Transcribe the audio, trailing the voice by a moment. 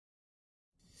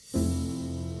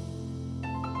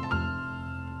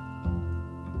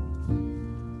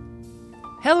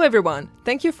Hello, everyone.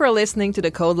 Thank you for listening to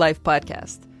the Code Life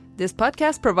podcast. This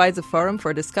podcast provides a forum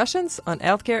for discussions on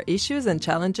healthcare issues and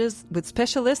challenges with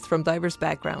specialists from diverse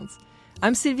backgrounds.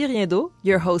 I'm Sylvie Riendeau,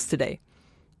 your host today.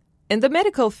 In the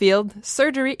medical field,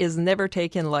 surgery is never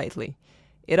taken lightly.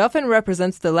 It often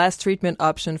represents the last treatment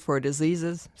option for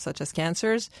diseases, such as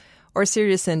cancers, or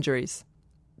serious injuries.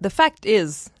 The fact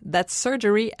is that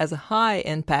surgery has a high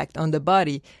impact on the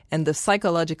body and the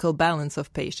psychological balance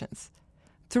of patients.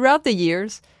 Throughout the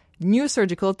years, new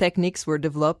surgical techniques were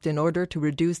developed in order to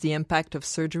reduce the impact of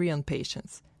surgery on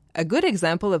patients. A good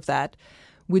example of that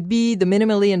would be the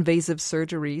minimally invasive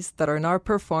surgeries that are now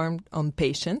performed on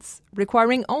patients,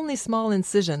 requiring only small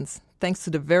incisions, thanks to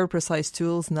the very precise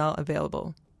tools now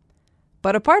available.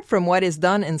 But apart from what is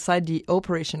done inside the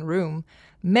operation room,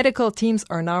 medical teams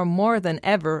are now more than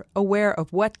ever aware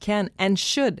of what can and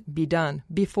should be done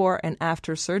before and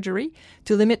after surgery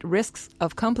to limit risks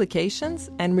of complications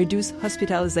and reduce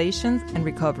hospitalizations and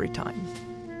recovery time.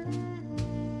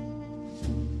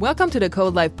 Welcome to the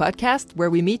Code Life podcast,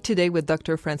 where we meet today with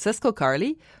Dr. Francesco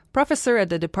Carli, professor at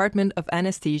the Department of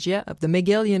Anesthesia of the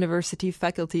McGill University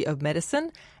Faculty of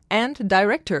Medicine and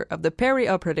director of the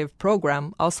Perioperative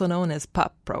Program, also known as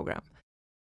POP program.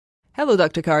 Hello,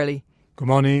 Dr. Carli. Good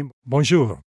morning.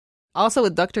 Bonjour. Also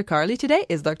with Dr. Carli today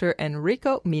is Dr.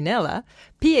 Enrico Minella,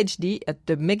 PhD at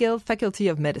the McGill Faculty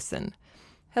of Medicine.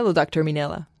 Hello, Dr.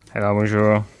 Minella. Hello,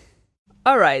 bonjour.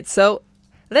 All right, so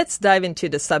let's dive into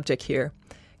the subject here.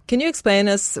 Can you explain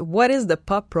us what is the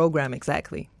POP program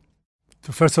exactly?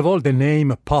 So first of all, the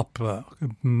name POP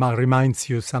reminds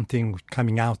you something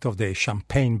coming out of the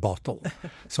champagne bottle.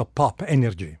 So POP,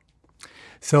 energy.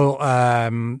 So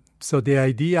the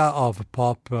idea of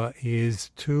POP is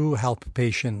to help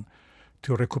patients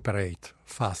to recuperate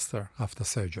faster after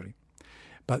surgery.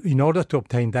 But in order to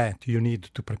obtain that, you need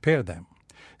to prepare them.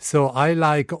 So I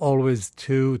like always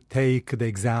to take the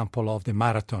example of the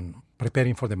marathon,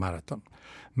 preparing for the marathon.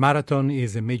 Marathon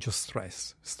is a major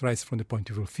stress from the point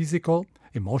of view physical,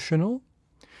 emotional,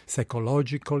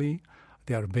 psychologically.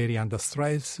 They are very under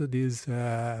stress, these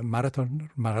marathon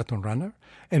runner,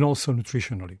 and also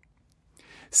nutritionally.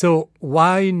 So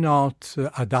why not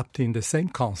adapting the same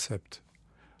concept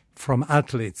from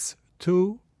athletes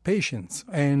to patients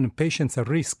and patients at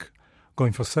risk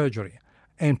going for surgery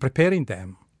and preparing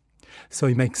them? So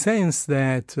it makes sense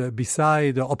that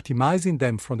beside optimizing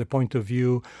them from the point of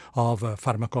view of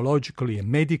pharmacologically and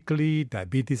medically,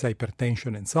 diabetes,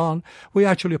 hypertension, and so on, we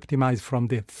actually optimize from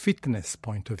the fitness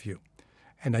point of view.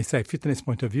 And I say fitness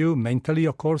point of view, mentally,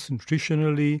 of course,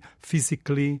 nutritionally,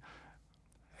 physically,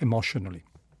 emotionally.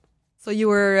 So you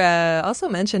were also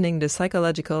mentioning the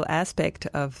psychological aspect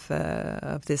of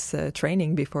this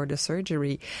training before the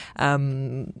surgery.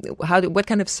 What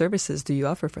kind of services do you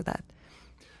offer for that?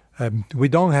 We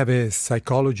don't have a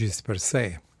psychologist per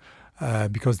se,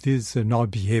 because these are not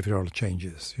behavioral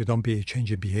changes. You don't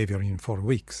change a behavior in 4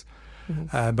 weeks.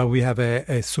 Mm-hmm. But we have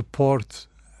a support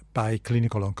by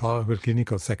clinical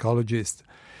psychologists.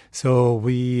 So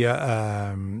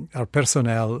our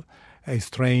personnel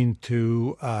is trained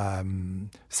to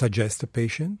suggest to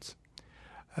patients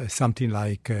something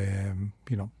like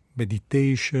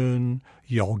meditation,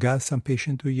 yoga. Some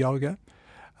patients do yoga.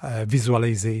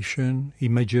 Visualization,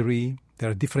 imagery.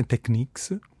 There are different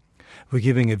techniques. We're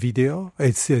giving a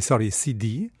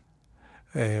CD,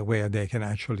 where they can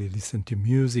actually listen to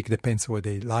music, depends where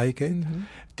they like it. Mm-hmm.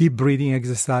 Deep breathing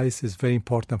exercise is very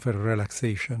important for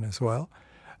relaxation as well.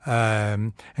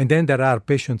 And then there are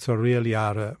patients who really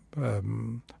are,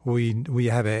 we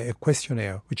have a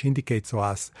questionnaire which indicates to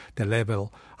us the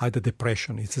level, either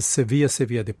depression, it's a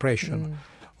severe depression,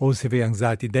 or severe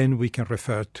anxiety, then we can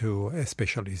refer to a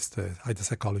specialist, either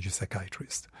psychologist,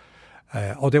 psychiatrist.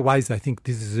 Otherwise, I think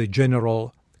this is a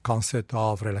general concept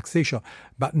of relaxation,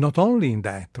 but not only in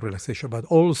that relaxation, but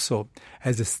also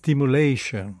as a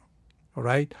stimulation,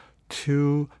 right,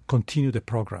 to continue the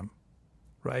program,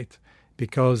 right?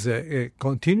 Because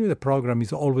continuing the program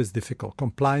is always difficult.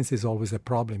 Compliance is always a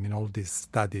problem in all these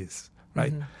studies,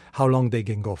 right? Mm-hmm. How long they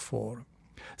can go for.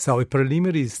 So a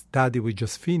preliminary study we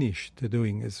just finished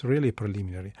doing is really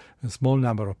preliminary, a small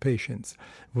number of patients.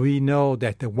 We know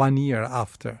that 1 year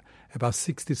after, about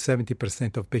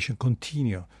 60-70% of patients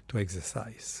continue to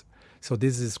exercise. So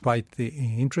this is quite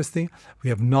interesting. We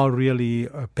have not really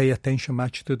paid attention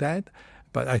much to that,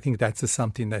 but I think that's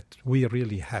something that we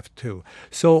really have to.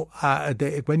 So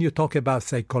when you talk about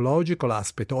psychological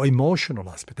aspect or emotional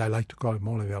aspect, I like to call it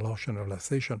more emotional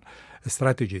relaxation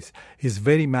strategies, is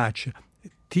very much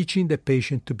teaching the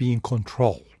patient to be in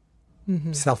control,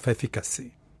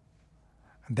 self-efficacy.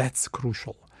 That's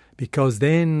crucial, because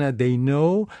then they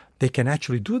know they can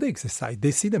actually do the exercise.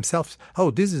 They see themselves, oh,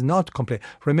 this is not complete.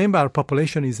 Remember, our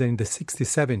population is in the 60s,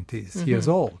 70s years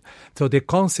old. So the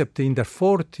concept in the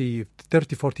 30,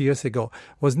 40 years ago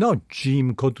was not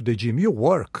gym, go to the gym, you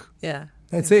work. Yeah.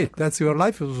 That's it. That's your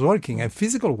life is working, and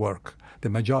physical work, the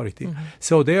majority.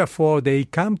 So therefore, they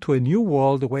come to a new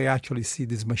world where actually see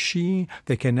this machine,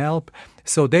 they can help.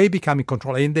 So they become in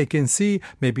control, and they can see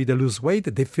maybe they lose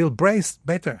weight, they feel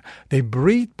better, they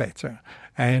breathe better.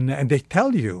 And they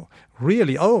tell you,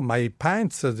 really, oh, my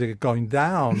pants are going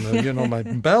down, my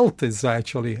belt is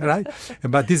actually, right?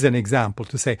 But this is an example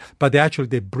to say, but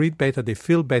they breathe better, they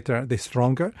feel better, they're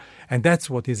stronger. And that's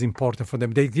what is important for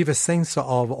them. They give a sense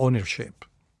of ownership.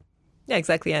 Yeah,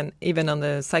 exactly. And even on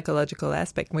the psychological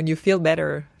aspect, when you feel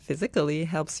better physically,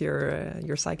 helps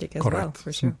your psychic as well,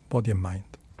 for sure. Body and mind.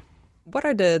 What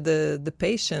are the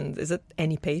patients? Is it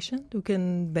any patient who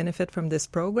can benefit from this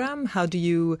program? How do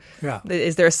you... Yeah.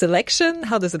 Is there a selection?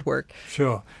 How does it work?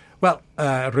 Sure. Well,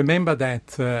 remember that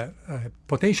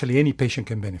potentially any patient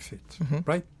can benefit,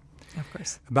 right? Of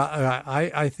course. But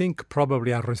I think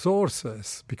probably our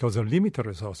resources, because of limited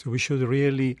resources, we should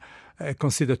really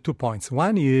consider 2 points.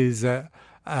 One is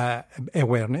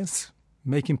awareness,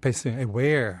 making patients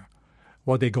aware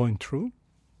what they're going through.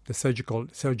 The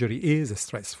surgery is a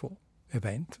stressful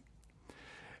event,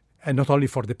 and not only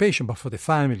for the patient, but for the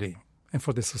family and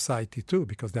for the society too,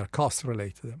 because there are costs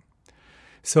related to them.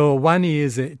 So one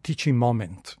is a teaching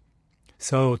moment.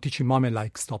 So teaching moment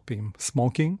like stopping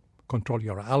smoking, control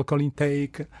your alcohol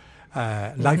intake,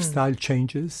 lifestyle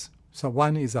changes. So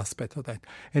one is aspect of that.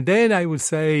 And then I would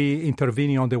say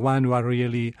intervening on the one who are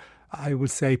really, I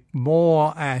would say,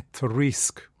 more at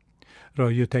risk. So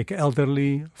you take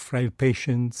elderly, frail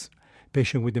patients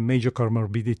with the major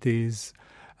comorbidities,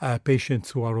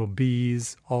 patients who are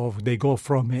obese, or they go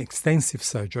from extensive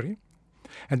surgery.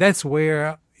 And that's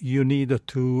where you need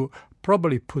to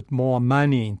probably put more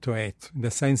money into it, in the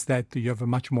sense that you have a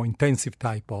much more intensive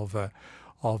type of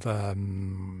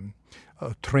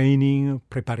training,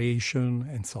 preparation,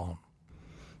 and so on.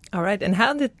 All right. And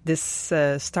how did this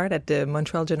start at the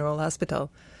Montreal General Hospital?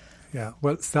 Yeah,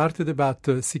 well, it started about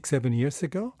 6-7 years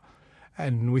ago.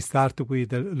 And we started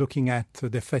with looking at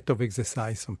the effect of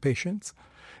exercise on patients.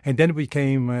 And then we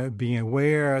came being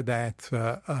aware that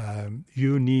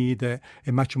you need a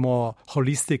much more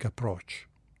holistic approach,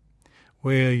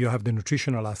 where you have the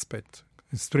nutritional aspect,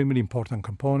 extremely important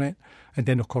component. And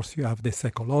then, of course, you have the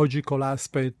psychological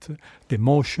aspect, the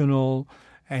emotional,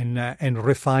 and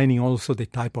refining also the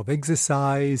type of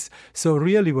exercise. So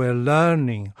really we're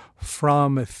learning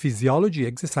from physiology,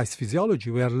 exercise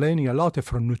physiology. We are learning a lot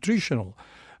from nutritional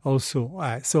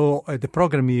also. So the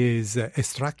program is a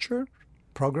structured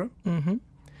program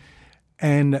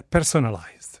and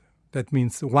personalized. That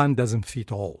means one doesn't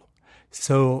fit all.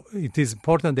 So it is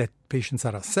important that patients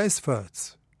are assessed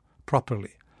first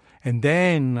properly. And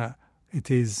then it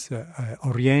is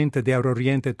they are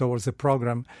oriented towards a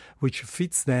program which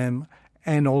fits them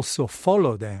and also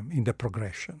follow them in the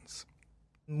progressions.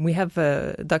 We have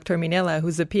Dr. Minella,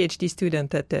 who's a PhD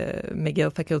student at the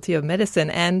McGill Faculty of Medicine.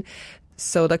 And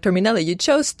so, Dr. Minella, you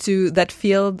chose that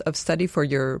field of study for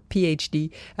your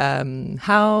PhD.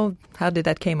 How did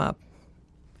that came up?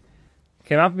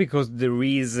 Came up because there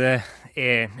is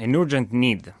an urgent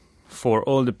need for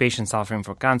all the patients suffering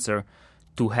from cancer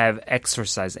to have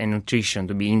exercise and nutrition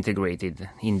to be integrated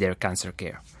in their cancer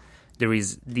care. There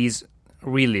is this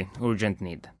really urgent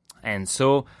need. And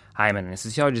so I'm an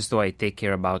anesthesiologist, so I take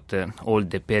care about all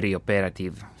the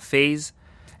perioperative phase,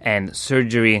 and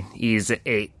surgery is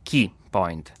a key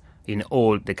point in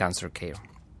all the cancer care.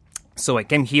 So I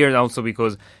came here also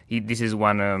because this is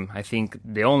one, I think,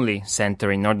 the only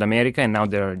center in North America, and now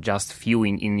there are just few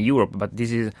in Europe, but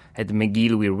this is at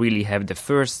McGill we really have the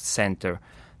first center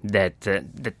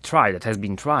that has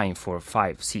been trying for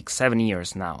 5, 6, 7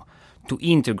 years now to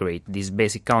integrate this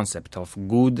basic concept of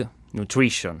good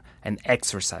nutrition and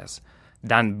exercise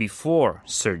done before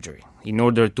surgery in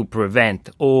order to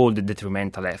prevent all the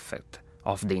detrimental effect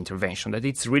of the intervention. That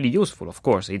it's really useful, of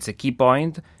course. It's a key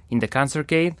point in the cancer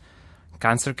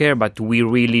care, but we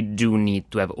really do need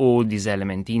to have all these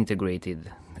elements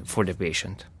integrated for the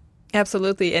patient.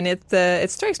 Absolutely. And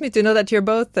it strikes me to know that you're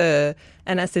both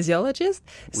anesthesiologists.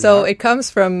 So it comes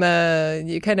from,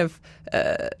 it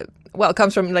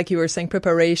comes from, like you were saying,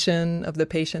 preparation of the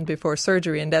patient before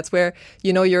surgery. And that's where,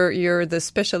 you're the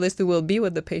specialist who will be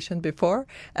with the patient before.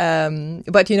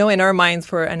 But, in our minds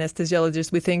for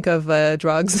anesthesiologists, we think of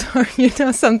drugs or,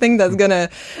 something that's going to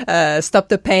stop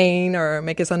the pain or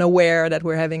make us unaware that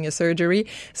we're having a surgery.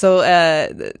 So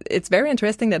it's very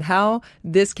interesting that how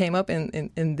this came up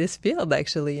in this field,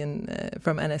 actually,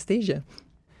 from anesthesia.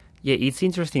 Yeah, it's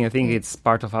interesting. I think it's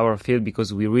part of our field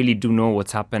because we really do know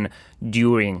what's happened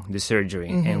during the surgery,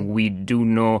 and we do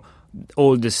know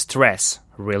all the stress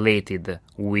related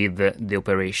with the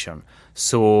operation.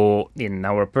 So, in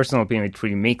our personal opinion, it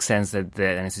really makes sense that the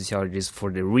anesthesiologists,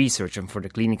 for the research and for the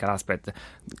clinical aspect,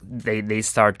 they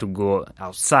start to go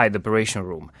outside the operation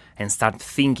room and start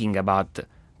thinking about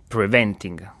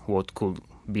preventing what could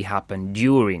be happen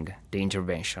during the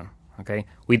intervention. Okay,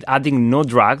 with adding no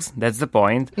drugs, that's the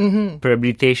point.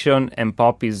 Rehabilitation and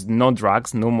POP is no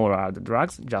drugs, no more other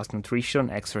drugs, just nutrition,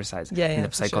 exercise, and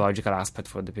the psychological aspect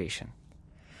for the patient.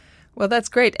 Well, that's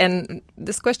great. And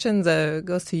this question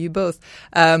goes to you both.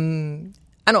 I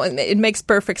know it makes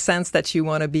perfect sense that you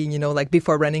want to be, like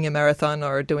before running a marathon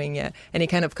or doing any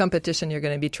kind of competition, you're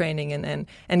going to be training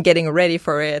and getting ready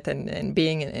for it and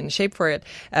being in shape for it.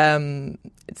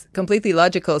 It's completely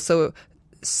logical.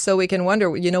 So we can wonder,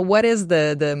 what is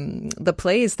the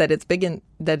place that it's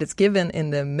given in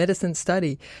the medicine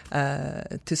study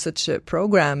to such a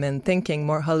program and thinking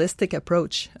more holistic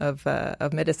approach of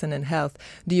medicine and health?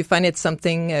 Do you find it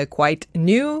something quite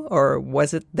new, or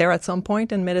was it there at some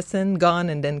point in medicine, gone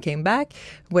and then came back?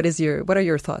 What are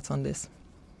your thoughts on this?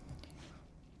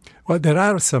 Well, there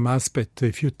are some aspects.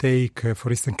 If you take,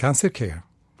 for instance, cancer care,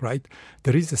 right?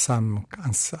 There is some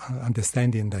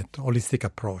understanding that holistic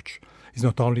approach is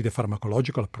not only the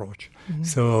pharmacological approach.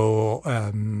 So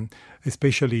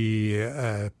especially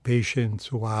patients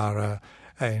who are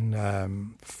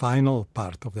in final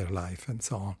part of their life and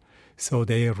so on. So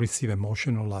they receive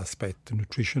emotional aspect,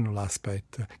 nutritional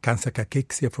aspect, cancer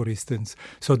cachexia, for instance.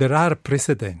 So there are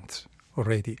precedents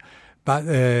already. But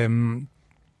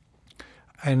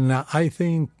and I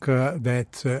think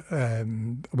that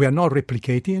we are not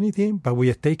replicating anything, but we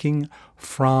are taking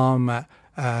from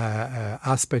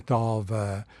aspect of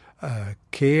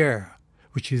care,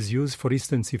 which is used, for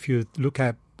instance, if you look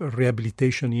at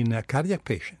rehabilitation in cardiac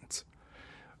patients,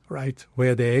 right,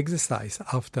 where they exercise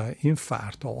after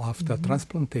infarct or after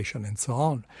transplantation and so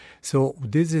on. So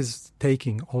this is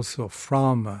taking also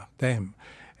from them.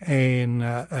 And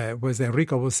as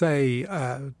Enrico will say,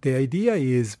 the idea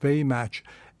is very much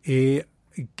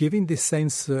giving the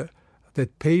sense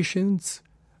that patients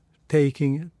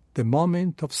taking the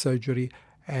moment of surgery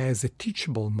as a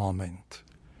teachable moment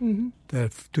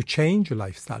to change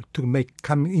lifestyle, to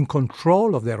come in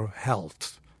control of their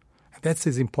health. That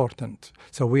is important.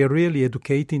 So we are really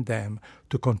educating them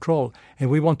to control, and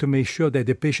we want to make sure that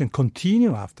the patient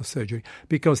continue after surgery,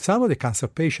 because some of the cancer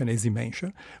patients, as you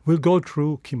mentioned, will go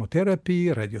through chemotherapy,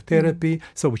 radiotherapy,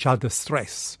 so which are the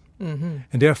stress. And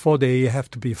therefore they have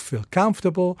to feel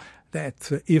comfortable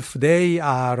that if they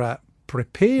are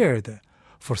prepared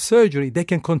for surgery, they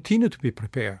can continue to be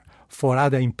prepared for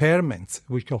other impairments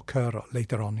which occur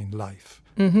later on in life.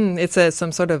 It's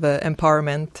some sort of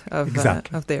empowerment of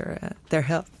their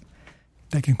health.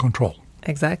 They can control.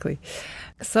 Exactly.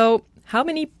 So how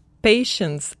many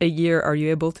patients a year are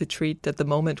you able to treat at the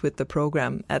moment with the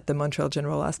program at the Montreal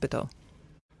General Hospital?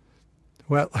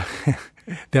 Well,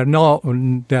 there are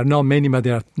not many, but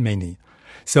there are many.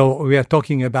 So we are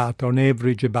talking about, on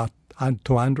average, about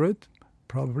 200.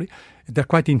 Probably. They're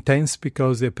quite intense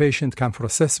because the patient comes for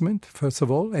assessment, first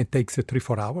of all, and it takes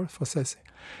 3-4 hours for assessing.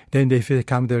 Then if they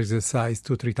come to exercise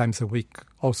 2-3 times a week,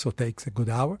 also takes a good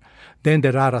hour. Then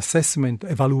there are assessment,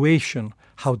 evaluation,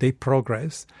 how they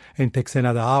progress, and takes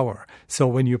another hour. So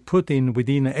when you put in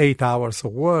within 8 hours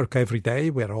of work every day,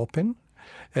 we're open,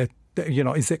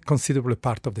 it's a considerable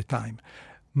part of the time.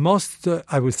 Most,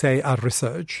 I would say, are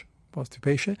research,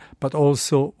 patient, but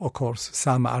also, of course,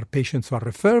 some are patients who are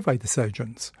referred by the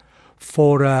surgeons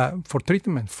for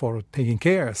treatment, for taking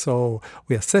care. So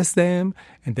we assess them,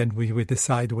 and then we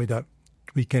decide whether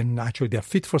we can actually they're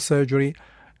fit for surgery,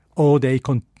 or they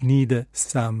need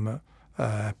some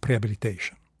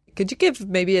rehabilitation. Could you give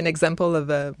maybe an example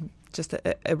of just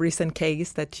a recent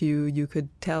case that you could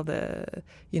tell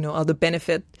all the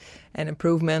benefit and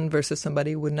improvement versus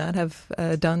somebody who would not have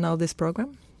done all this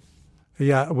program?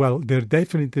 Yeah, well, there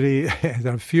definitely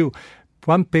there are a few.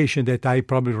 One patient that I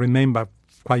probably remember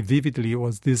quite vividly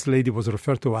was this lady was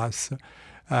referred to us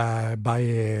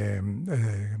by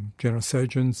general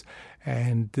surgeons,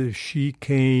 and she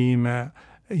came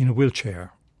in a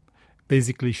wheelchair.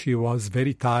 Basically, she was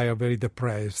very tired, very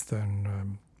depressed,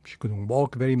 and she couldn't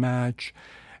walk very much.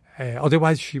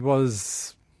 Otherwise, she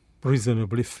was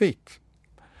reasonably fit.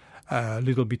 A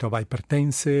little bit of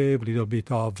hypertensive, a little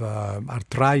bit of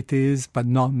arthritis, but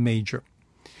not major.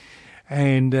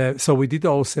 And so we did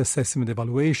also assessment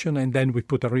evaluation, and then we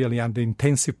put her really on the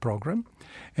intensive program.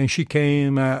 And she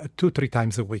came 2-3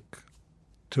 times a week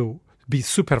to be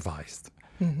supervised.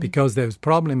 because there's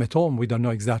problem at home. We don't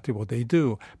know exactly what they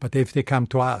do. But if they come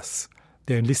to us,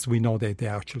 then at least we know that they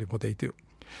actually what they do.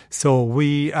 So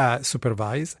we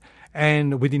supervise.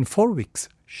 And within 4 weeks,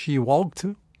 she walked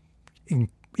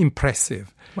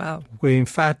impressive. Wow. In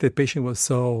fact, the patient was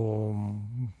so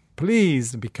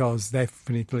pleased because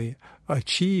definitely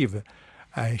achieved.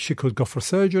 She could go for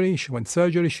surgery. She went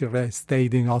surgery. She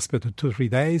stayed in hospital 2-3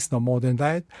 days, no more than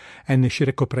that. And she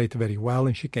recuperated very well.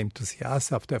 And she came to see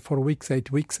us after 4 weeks,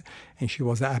 8 weeks. And she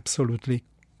was absolutely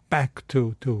back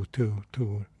to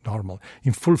normal,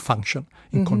 in full function,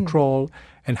 in control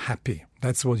and happy.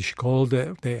 That's what she called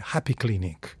the happy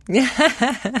clinic. Yeah,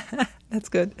 that's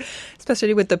good.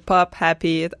 Especially with the pup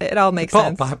happy. It all makes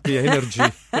sense. Pup happy energy.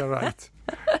 You're right.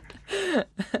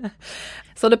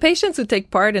 So the patients who take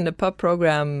part in the PUP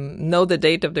program know the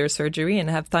date of their surgery and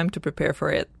have time to prepare for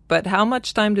it. But how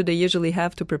much time do they usually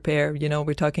have to prepare? You know,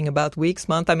 we're talking about weeks,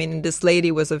 months. I mean, this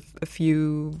lady was a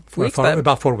few weeks.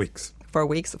 About 4 weeks. 4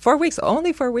 weeks. 4 weeks,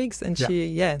 only 4 weeks. And Do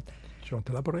you want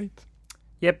to elaborate?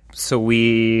 Yep. So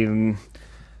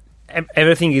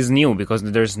everything is new because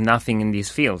there's nothing in this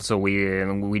field. So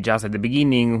we just at the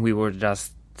beginning, we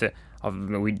just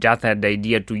had the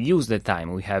idea to use the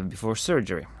time we have before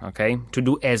surgery, okay, to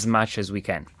do as much as we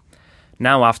can.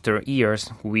 Now, after years,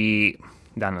 we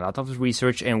done a lot of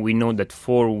research and we know that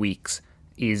 4 weeks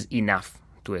is enough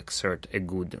to exert a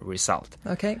good result.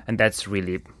 Okay. And that's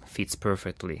really fits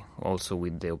perfectly also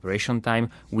with the operation time.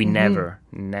 We never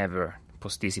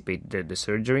participate the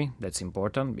surgery. That's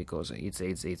important because it's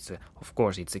of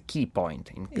course it's a key point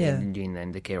in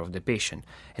the care of the patient.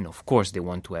 And of course they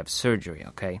want to have surgery,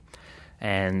 okay?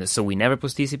 And so we never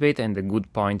participate, and the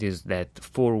good point is that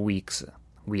 4 weeks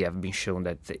we have been shown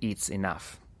that it's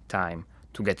enough time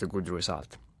to get a good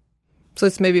result. So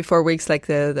it's maybe 4 weeks, like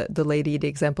the lady, the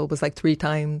example was like 3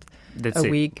 times a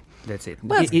week. That's it.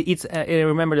 Well, It's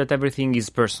remember that everything is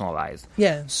personalized.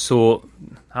 Yeah. So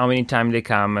how many times they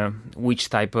come, which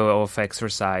type of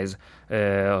exercise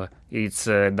it's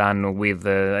done with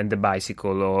the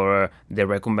bicycle or the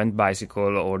recumbent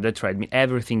bicycle or the treadmill.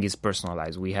 Everything is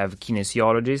personalized. We have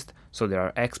kinesiologists, so they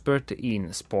are experts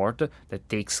in sport that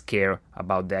takes care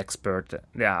about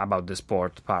the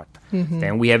sport part.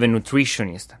 Then we have a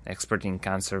nutritionist, expert in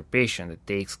cancer patient, that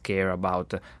takes care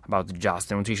about just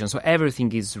the nutrition. So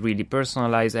everything is really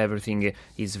personalized. Everything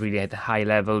is really at a high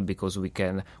level because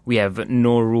we have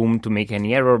no room to make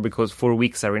any error because 4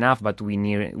 weeks are enough, but we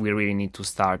really need to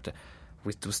start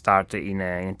in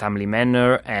a timely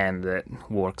manner and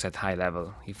works at high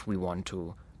level if we want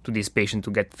to this patient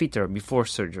to get fitter before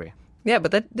surgery. Yeah,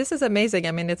 but this is amazing.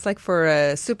 I mean, it's like for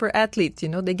a super athlete, you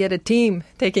know, they get a team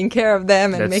taking care of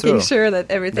them and making sure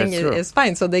that everything is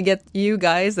fine. So they get you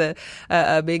guys, a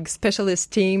big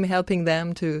specialist team helping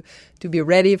them to be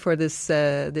ready for this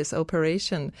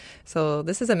operation. So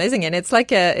this is amazing, and it's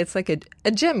like a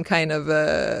gym kind of.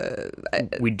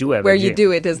 We do have where a gym. You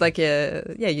do it is like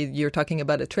you're talking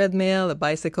about a treadmill, a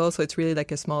bicycle, so it's really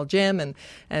like a small gym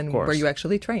and where you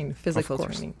actually train, physical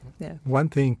training. Yeah. One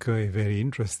thing very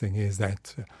interesting is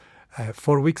that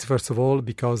 4 weeks, first of all,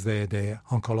 because the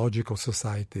oncological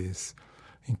societies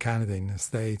in Canada, in the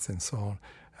States, and so on,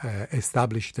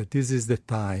 established that this is the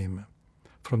time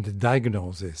from the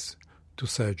diagnosis to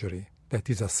surgery that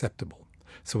is acceptable.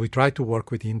 So we try to work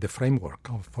within the framework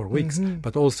of 4 weeks,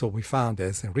 but also we found,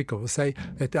 as Enrico will say,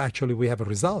 that actually we have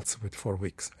results with 4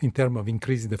 weeks in terms of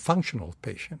increasing the functional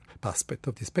patient aspect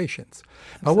of these patients.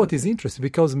 Absolutely. But what is interesting,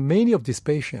 because many of these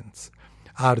patients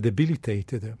are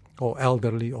debilitated or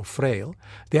elderly or frail,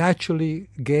 they actually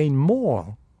gain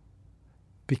more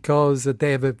because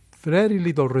they have a very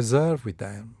little reserve with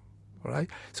them, right?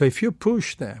 So if you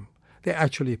push them, they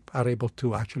actually are able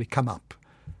to actually come up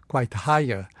quite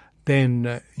higher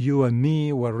than you and me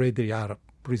who already are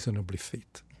reasonably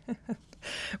fit.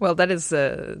 Well, that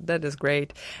is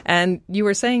great. And you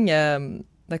were saying,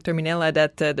 Dr. Minella,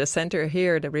 that the center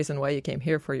here, the reason why you came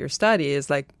here for your study is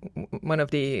like one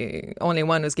of the only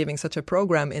one who's giving such a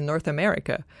program in North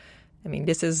America. I mean,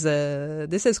 this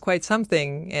is quite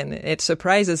something, and it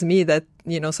surprises me that,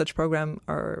 you know, such programs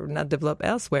are not developed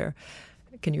elsewhere.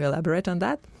 Can you elaborate on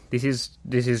that? This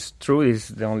is true. It's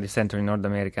the only center in North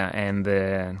America, and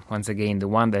once again, the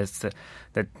one that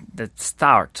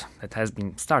has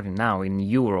been starting now in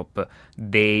Europe.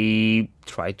 They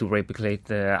try to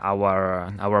replicate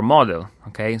our model.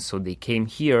 Okay, so they came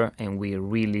here, and we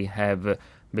really have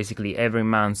basically every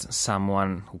month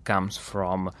someone who comes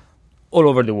from all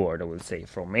over the world. I would say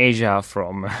from Asia,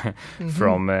 from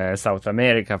South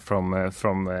America, from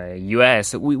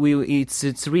US.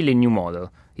 It's really a new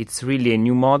model. It's really a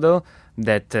new model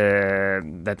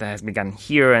that has begun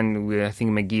here, and I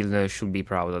think McGill should be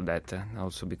proud of that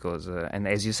also because, and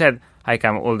as you said, I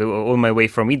come all my way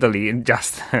from Italy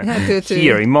just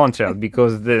here in Montreal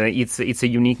because it's a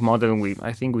unique model.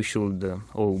 I think we should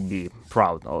all be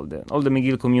proud. All the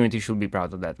McGill community should be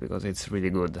proud of that because it's really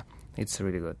good. It's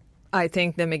really good. I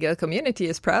think the McGill community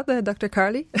is proud, Dr.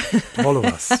 Carli. All of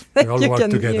us. We all work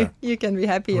together. You can be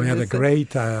happy. We have a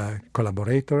great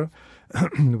collaborator.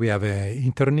 We have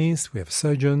internists, we have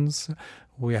surgeons,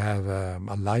 we have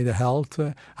allied health,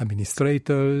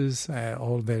 administrators,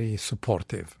 all very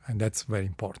supportive, and that's very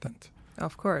important.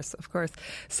 Of course, of course.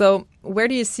 So where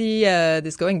do you see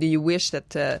this going? Do you wish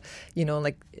that,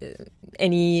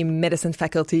 any medicine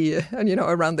faculty,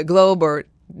 around the globe or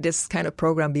this kind of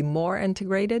program be more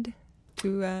integrated?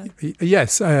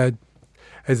 Yes.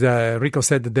 As Rico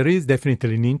said, there is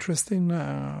definitely an interest in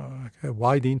a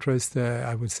wide interest.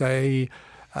 I would say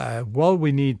what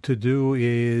we need to do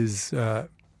is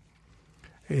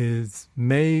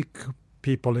make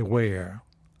people aware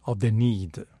of the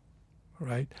need,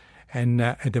 right? And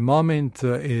at the moment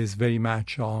is very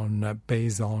much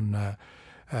based on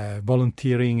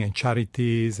volunteering and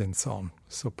charities and so on,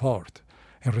 support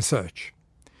and research.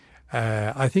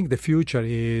 I think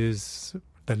the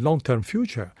long-term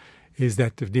future is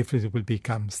that the difference will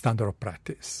become standard of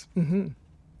practice. Mm-hmm.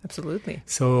 Absolutely.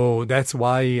 So that's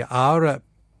why our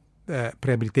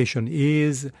rehabilitation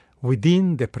is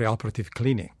within the preoperative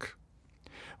clinic,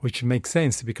 which makes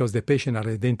sense because the patient are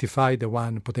identified, the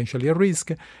one potentially at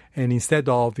risk, and instead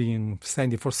of being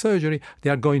sending for surgery,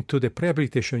 they are going to the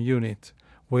rehabilitation unit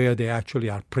where they actually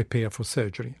are prepared for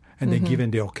surgery and they're given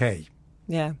the okay.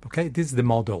 Yeah. Okay, this is the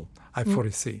model I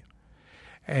foresee.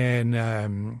 And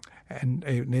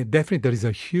definitely there is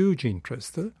a huge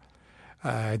interest.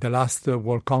 The last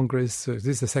World Congress, this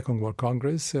is the second World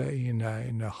Congress in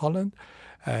Holland,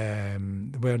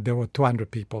 where there were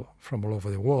 200 people from all over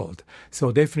the world.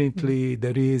 So definitely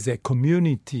there is a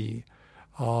community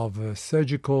of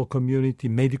surgical community,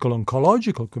 medical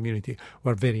oncological community who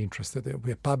are very interested.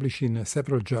 We are published in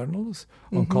several journals,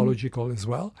 oncological as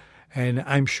well, and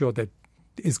I'm sure that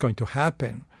it's going to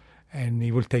happen, and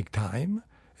it will take time,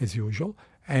 as usual.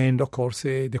 And, of course,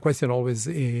 the question always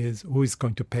is who is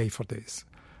going to pay for this?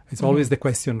 It's always the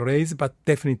question raised, but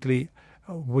definitely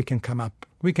we can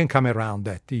come around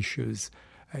that issues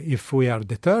if we are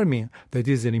determined that it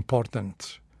is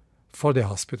important for the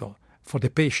hospital, for the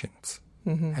patients,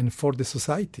 and for the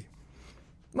society.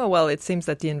 Well, it seems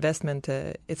that the investment,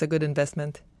 it's a good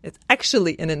investment. It's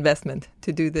actually an investment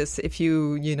to do this if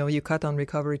you cut on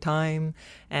recovery time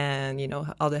and,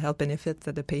 all the health benefits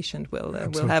that the patient will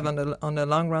have on the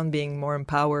long run, being more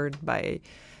empowered by,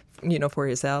 for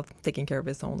his health, taking care of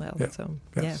his own health. Yeah. So,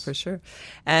 yes. Yeah, for sure.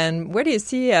 And where do you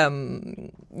see,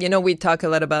 we talk a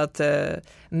lot about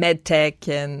med tech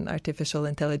and artificial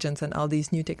intelligence and all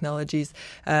these new technologies.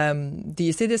 Do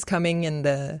you see this coming in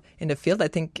the field? I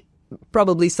think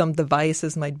probably some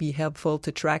devices might be helpful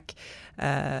to track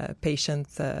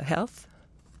patients' health.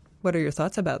 What are your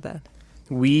thoughts about that?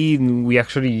 We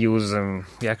actually use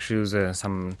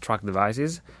some track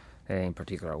devices, in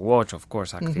particular watch, of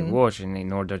course, active watch,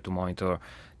 in order to monitor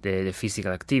the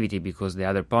physical activity, because the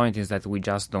other point is that we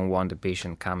just don't want the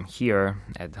patient come here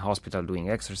at the hospital doing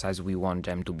exercise. We want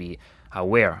them to be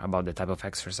aware about the type of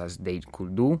exercise they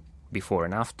could do before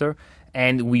and after,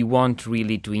 and we want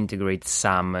really to integrate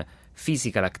some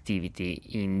physical activity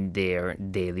in their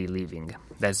daily living.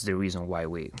 That's the reason why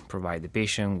we provide the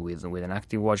patient with an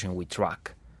active watch and we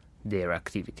track their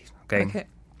activities. Okay.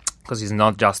 Because it's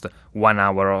not just 1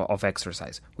 hour of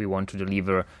exercise. We want to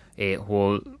deliver a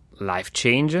whole life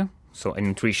change. So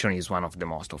nutrition is one of the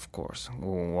most, of course,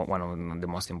 one of the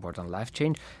most important life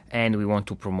change. And we want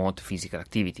to promote physical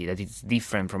activity that is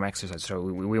different from exercise. So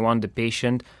we want the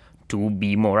patient to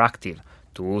be more active,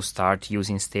 to start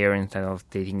using stair instead of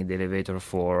taking the elevator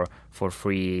for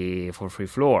free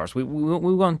floors. We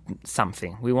want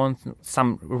something. We want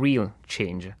some real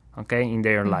change, in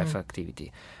their life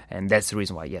activity, and that's the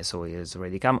reason why. So it has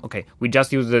already come. We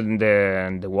just use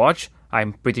the watch.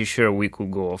 I'm pretty sure we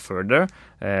could go further.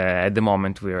 At the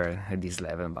moment, we're at this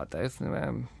level, but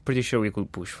I'm pretty sure we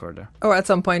could push further. Or at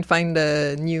some point, find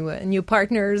new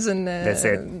partners and that's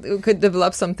it. Who could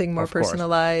develop something more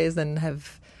personalized course. And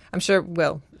have. I'm sure,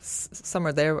 some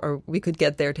are there, or we could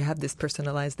get there to have this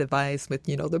personalized device with,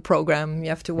 the program. You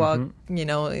have to walk,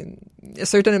 a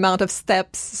certain amount of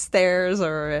stairs,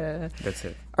 or that's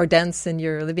it. Or dance in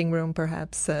your living room,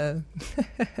 perhaps.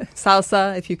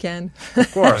 Salsa, if you can.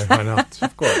 Of course, why not?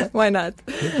 Of course. Why not?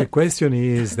 The question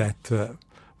is that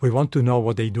we want to know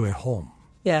what they do at home.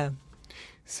 Yeah.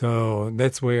 So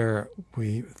that's where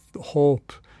we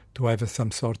hope to have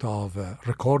some sort of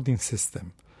recording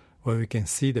system where we can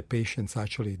see the patients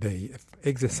actually, they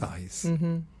exercise.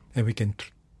 Mm-hmm. And we can,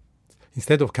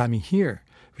 instead of coming here,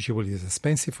 which is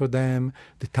expensive for them,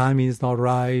 the timing is not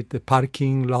right, the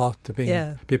parking lot,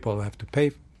 people have to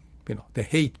pay, they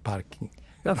hate parking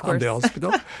on the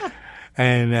hospital.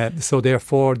 And so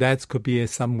therefore that could be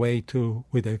some way to,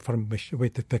 with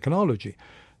the technology,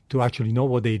 to actually know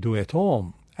what they do at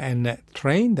home and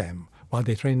train them while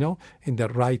they train in the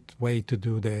right way to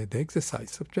do the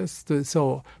exercise.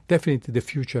 So definitely the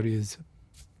future is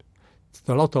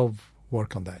a lot of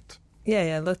work on that.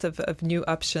 Yeah, a lot of new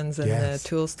options and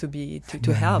tools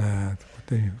to help.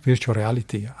 The virtual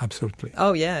reality, absolutely.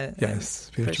 Oh yeah. Yes,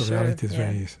 virtual reality is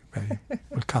very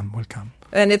will come.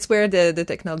 And it's where the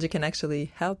technology can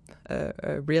actually help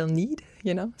a real need,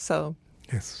 So.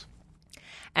 Yes.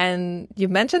 And you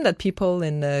mentioned that people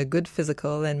in good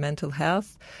physical and mental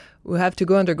health who have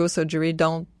to undergo surgery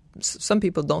some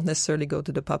people don't necessarily go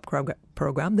to the POP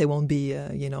program. They won't be,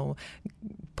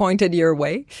 pointed your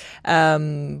way.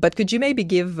 But could you maybe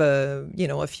give,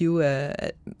 a few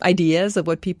ideas of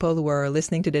what people who are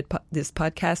listening to this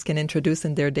podcast can introduce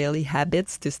in their daily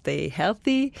habits to stay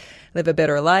healthy, live a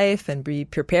better life, and be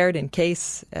prepared in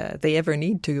case they ever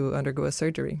need to undergo a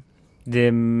surgery?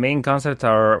 The main concepts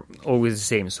are always the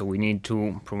same. So we need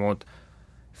to promote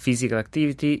physical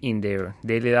activity in their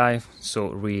daily life. So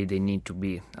really they need to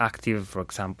be active. For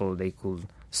example, they could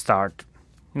start,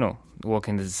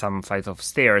 walking some flight of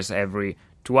stairs every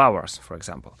 2 hours, for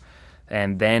example.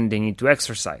 And then they need to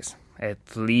exercise.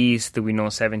 At least,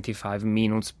 75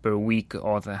 minutes per week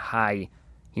of a high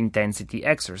intensity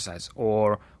exercise,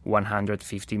 or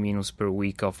 150 minutes per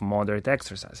week of moderate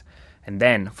exercise. And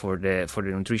then for the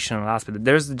nutritional aspect,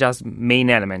 there's just main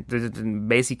element, the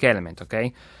basic element,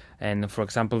 okay? And for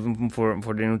example, for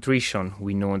the nutrition,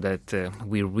 we know that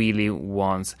we really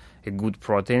want a good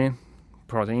protein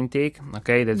intake,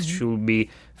 okay? That should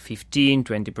be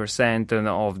 15-20%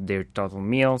 of their total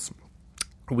meals.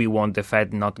 We want the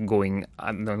fat not going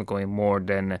more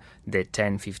than the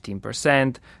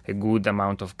 10-15%, a good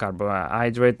amount of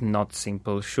carbohydrate, not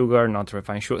simple sugar, not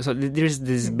refined sugar. So there's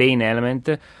this main element,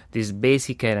 this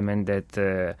basic element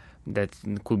that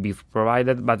could be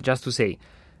provided. But just to say,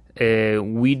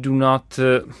 we do not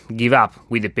give up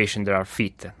with the patients that are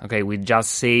fit. Okay, we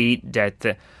just say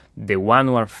that the one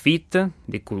who are fit,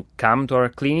 they could come to our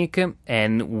clinic,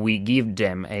 and we give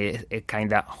them a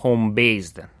kind of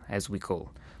home-based, as we call.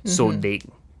 So they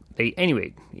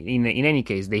anyway, in any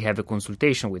case, they have a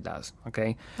consultation with us,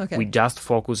 okay? We just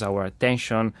focus our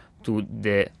attention to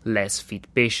the less fit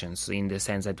patients, in the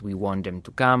sense that we want them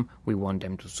to come, we want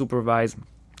them to supervise.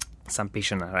 Some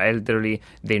patients are elderly,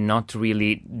 they not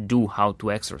really do how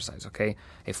to exercise, okay?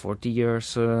 A 40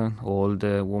 years old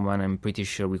woman, I'm pretty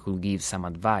sure we could give some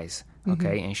advice,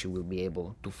 okay? And she will be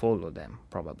able to follow them,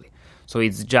 probably. So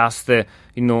it's just,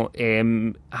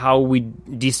 how we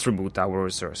distribute our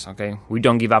resources, okay? We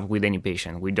don't give up with any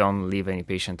patient. We don't leave any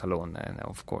patient alone,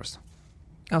 of course.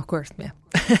 Of course, yeah.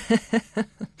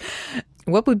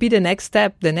 What would be the next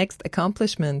step, the next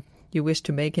accomplishment you wish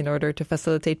to make in order to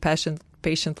facilitate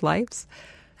patient lives?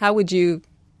 How would you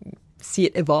see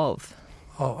it evolve?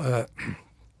 Well,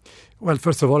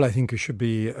 first of all, I think it should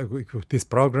be this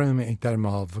program in terms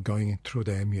of going through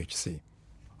the MUHC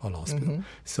or hospital.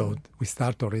 So we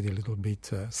start already a little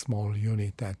bit small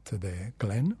unit at the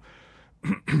Glen.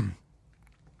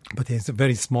 But it's a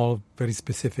very small, very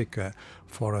specific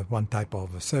for one type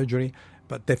of surgery.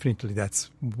 But definitely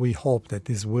we hope that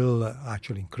this will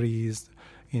actually increase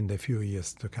in the few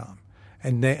years to come.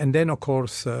 And then of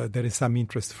course, there is some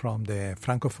interest from the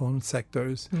Francophone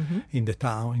sectors in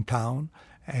town,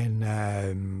 and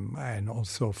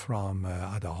also from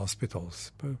other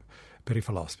hospitals,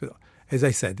 peripheral hospital. As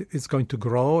I said, it's going to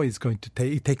grow. It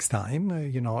takes time.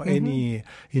 Any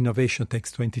innovation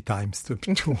takes 20 times to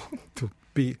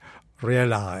be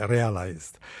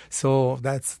realized. So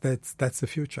that's the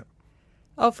future.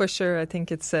 Oh, for sure. I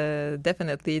think it's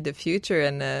definitely the future,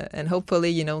 and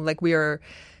hopefully,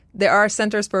 there are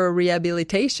centers for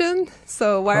rehabilitation.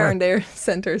 So why aren't there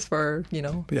centers for,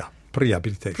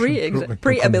 Pre-habilitation.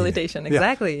 Pre-habilitation,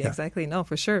 exactly, Yeah. exactly. No,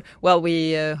 for sure. Well,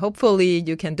 we hopefully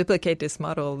you can duplicate this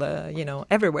model,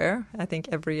 everywhere. I think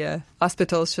every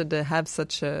hospital should have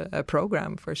such a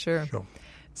program for sure. Sure.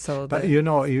 So, but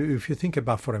if you think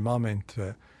about for a moment,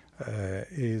 I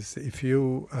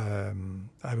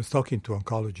was talking to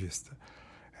oncologists,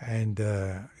 and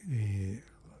the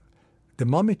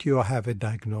moment you have a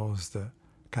diagnosed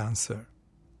cancer,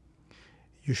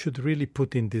 you should really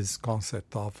put in this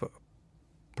concept of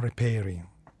preparing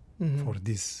for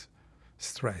this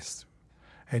stress.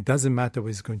 It doesn't matter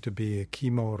whether it's going to be a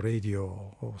chemo,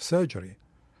 radio, or surgery.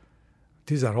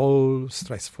 These are all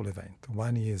stressful events.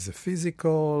 One is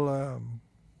physical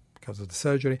because of the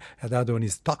surgery, and the other one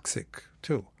is toxic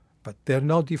too. But they're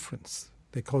no difference.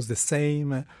 They cause the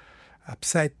same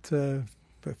upset,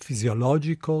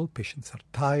 physiological. Patients are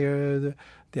tired,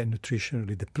 they're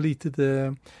nutritionally depleted,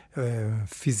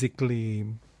 physically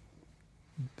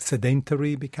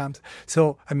sedentary becomes.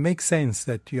 So it makes sense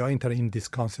that you enter in this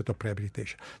concept of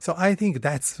rehabilitation. So I think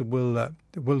that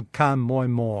will come more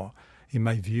and more, in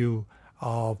my view,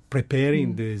 of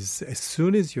preparing this as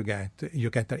soon as you get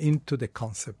into the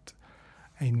concept,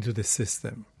 into the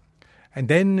system. And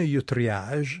then you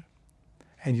triage,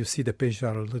 and you see the patients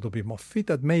are a little bit more fit,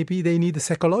 that maybe they need a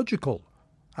psychological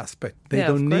aspect. They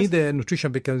don't need the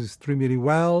nutrition because it's extremely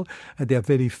well, and they are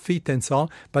very fit and so on,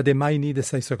 but they might need a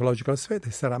psychological aspect.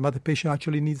 But the patient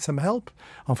actually needs some help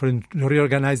from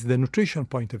reorganize the nutrition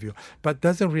point of view. But it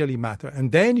doesn't really matter.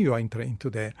 And then you enter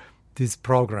into this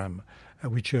program,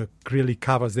 which really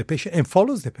covers the patient and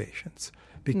follows the patients,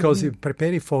 because you're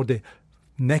preparing for the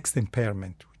next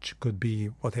impairment, which could be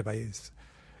whatever is,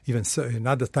 even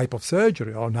another type of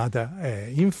surgery or another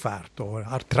infarct or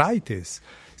arthritis.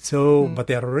 So, but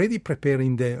they are already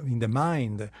preparing in the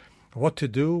mind what to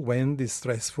do when this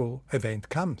stressful event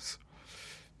comes.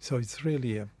 So it's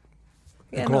really a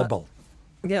global.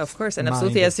 Yeah, of course. And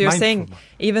absolutely, as you're saying,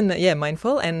 even,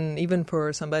 mindful. And even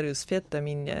for somebody who's fit, I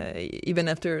mean, even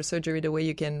after surgery, the way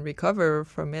you can recover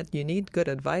from it, you need good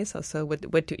advice. Also,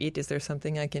 what to eat. Is there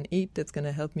something I can eat that's going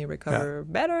to help me recover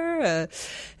better?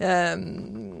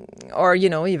 Or,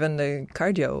 even the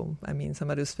cardio. I mean,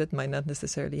 somebody who's fit might not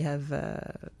necessarily have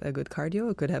a good cardio.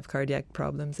 It could have cardiac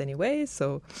problems anyway.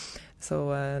 So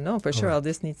no, for sure, all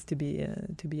this needs to be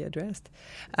addressed.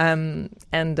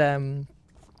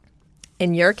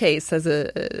 In your case, as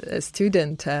a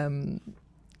student, and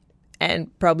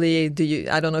probably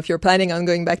I don't know if you're planning on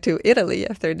going back to Italy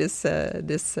after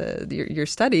your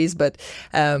studies, but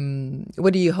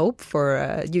what do you hope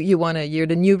for? You're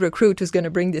the new recruit who's going to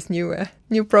bring this new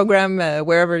program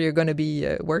wherever you're going to be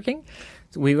working.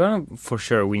 We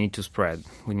need to spread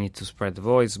the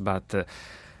voice, but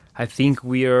I think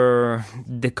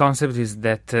the concept is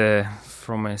that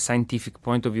from a scientific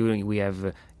point of view, we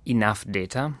have enough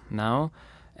data now,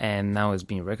 and now it's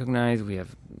being recognized. We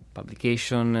have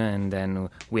publication, and then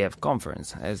we have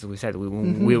conference. As we said,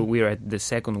 we're at the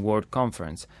second World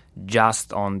Conference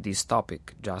just on this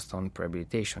topic, just on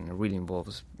rehabilitation. It really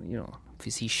involves,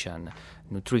 physician,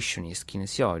 nutritionist,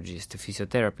 kinesiologist,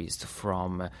 physiotherapist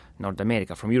from North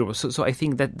America, from Europe. So I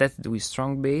think that's with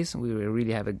strong base. We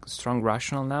really have a strong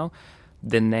rationale now.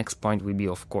 The next point will be,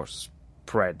 of course,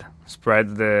 spread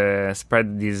this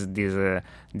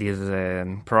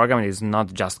program. Is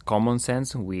not just common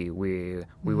sense. We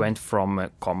went from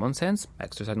common sense,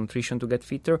 exercise, nutrition to get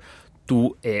fitter,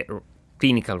 to a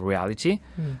clinical reality,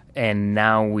 and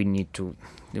now we need to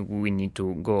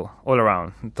go all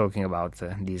around talking about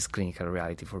this clinical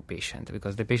reality for patient,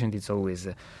 because the patient is always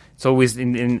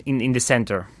in the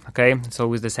center. Okay, it's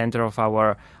always the center of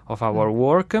our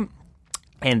work,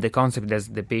 and the concept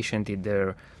that the patient is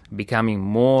there, becoming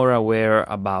more aware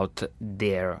about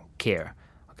their care.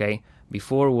 Okay,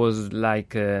 before was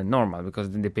like normal, because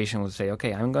the patient would say,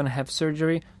 okay, I'm going to have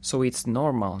surgery, so it's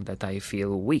normal that I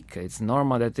feel weak. It's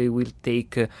normal that it will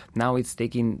take, now it's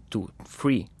taking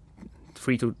 3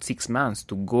 to 6 months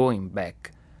to going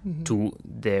back to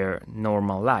their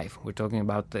normal life. We're talking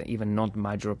about even not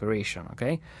major operation,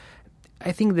 okay?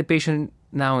 I think the patient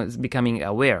now is becoming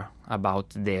aware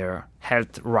about their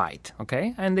health right,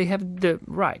 okay? And they have the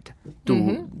right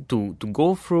to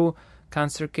go through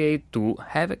cancer care, to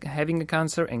having a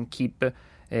cancer, and keep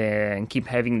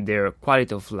having their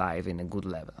quality of life in a good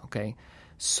level, okay?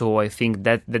 So I think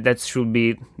that should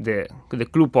be the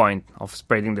clue point of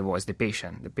spreading the voice. The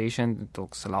patient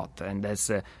talks a lot, and that's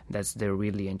they're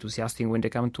really enthusiastic when they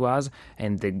come to us.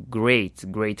 And the great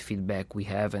feedback we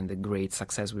have and the great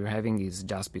success we're having is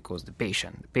just because the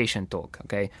patient talk.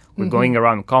 Okay, we're going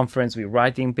around conference, we're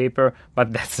writing paper,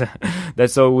 but that's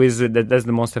always that's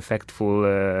the most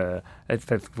effectful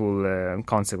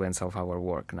consequence of our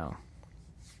work now.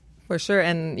 For sure,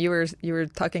 and you were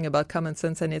talking about common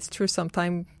sense, and it's true.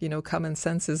 Sometimes common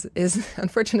sense is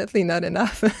unfortunately not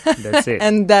enough. That's it.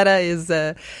 And data is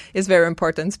very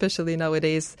important, especially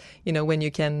nowadays. When you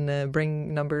can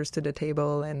bring numbers to the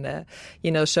table and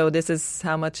show this is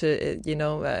how much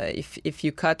if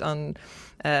you cut on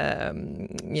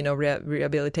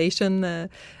rehabilitation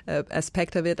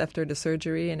aspect of it after the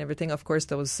surgery and everything. Of course,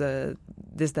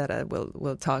 this data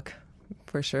will talk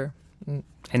for sure.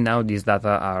 And now these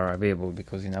data are available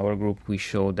because in our group we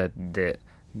show that the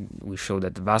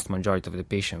vast majority of the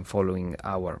patients following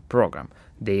our program,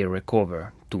 they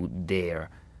recover to their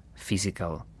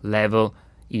physical level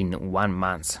in 1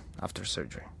 month after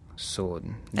surgery. So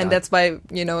that's why,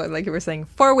 like you were saying,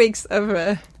 4 weeks of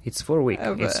it's 4 weeks.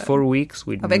 It's 4 weeks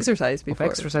of exercise before.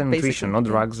 Of exercise and nutrition, no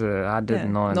drugs added,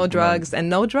 no drugs.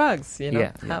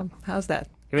 How's that?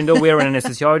 Even though we are an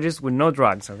anesthesiologist with no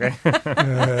drugs, okay?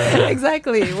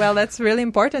 Exactly. Well, that's really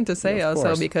important to say also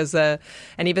course. because, and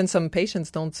even some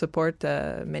patients don't support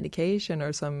medication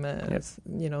or some,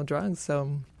 drugs.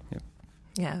 So,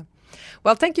 yeah.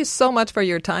 Well, thank you so much for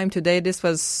your time today. This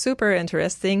was super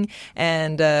interesting,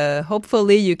 and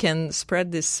hopefully you can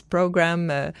spread this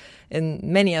program in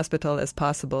many hospitals as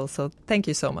possible. So thank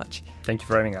you so much. Thank you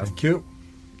for having us. Thank you.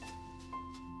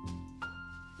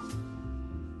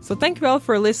 So thank you all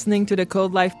for listening to the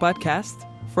Code Life podcast.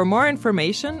 For more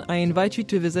information, I invite you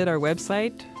to visit our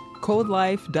website,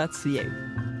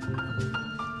 codelife.ca.